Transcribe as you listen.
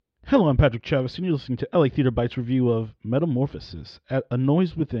Hello, I'm Patrick Travis, and you're listening to LA Theater Bites review of Metamorphoses at A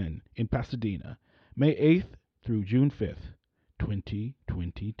Noise Within in Pasadena, May 8th through June 5th,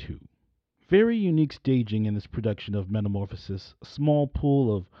 2022. Very unique staging in this production of Metamorphoses. A small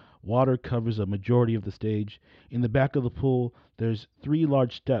pool of water covers a majority of the stage. In the back of the pool, there's three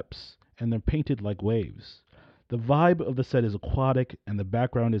large steps, and they're painted like waves. The vibe of the set is aquatic, and the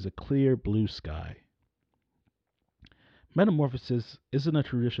background is a clear blue sky. Metamorphoses isn't a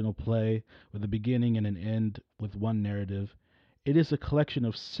traditional play with a beginning and an end with one narrative. It is a collection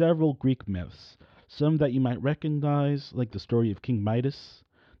of several Greek myths, some that you might recognize, like the story of King Midas,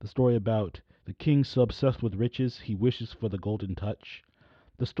 the story about the king so obsessed with riches he wishes for the golden touch.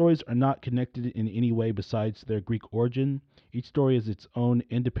 The stories are not connected in any way besides their Greek origin. Each story is its own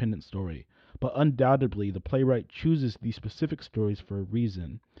independent story, but undoubtedly the playwright chooses these specific stories for a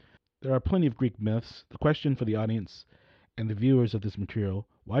reason. There are plenty of Greek myths. The question for the audience and the viewers of this material: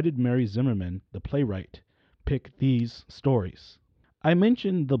 why did Mary Zimmerman, the playwright, pick these stories? I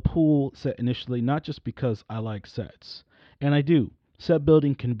mentioned the pool set initially not just because I like sets, and I do. Set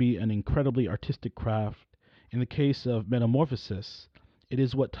building can be an incredibly artistic craft. In the case of Metamorphosis, it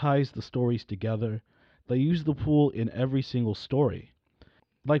is what ties the stories together. They use the pool in every single story.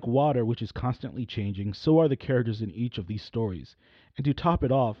 Like water, which is constantly changing, so are the characters in each of these stories. And to top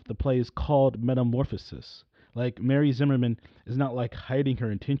it off, the play is called Metamorphosis. Like, Mary Zimmerman is not like hiding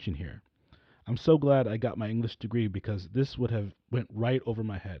her intention here. I'm so glad I got my English degree because this would have went right over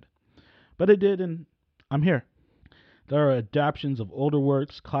my head. But it did, and I'm here. There are adaptations of older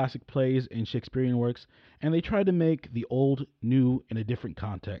works, classic plays, and Shakespearean works, and they try to make the old new in a different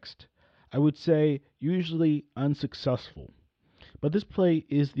context. I would say usually unsuccessful. But this play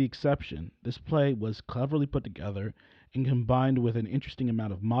is the exception. This play was cleverly put together and combined with an interesting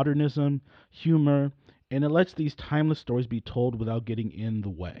amount of modernism, humor, and it lets these timeless stories be told without getting in the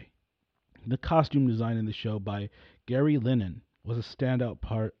way. The costume design in the show by Gary Lennon was a standout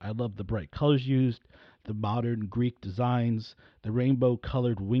part. I love the bright colors used, the modern Greek designs, the rainbow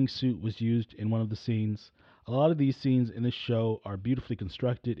colored wingsuit was used in one of the scenes. A lot of these scenes in this show are beautifully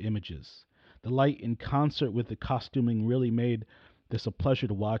constructed images. The light in concert with the costuming really made this a pleasure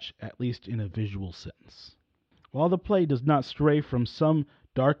to watch, at least in a visual sense. While the play does not stray from some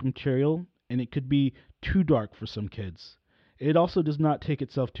dark material, and it could be too dark for some kids, it also does not take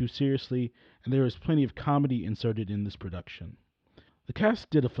itself too seriously, and there is plenty of comedy inserted in this production. The cast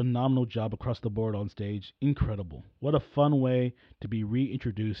did a phenomenal job across the board on stage. Incredible. What a fun way to be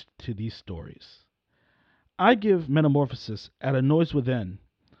reintroduced to these stories. I give Metamorphosis at A Noise Within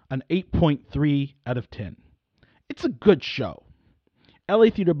an 8.3 out of 10. It's a good show. LA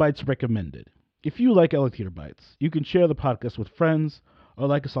Theater Bites recommended. If you like LA Theater Bites, you can share the podcast with friends or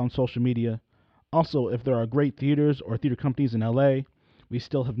like us on social media. Also, if there are great theaters or theater companies in LA we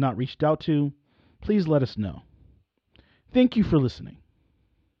still have not reached out to, please let us know. Thank you for listening.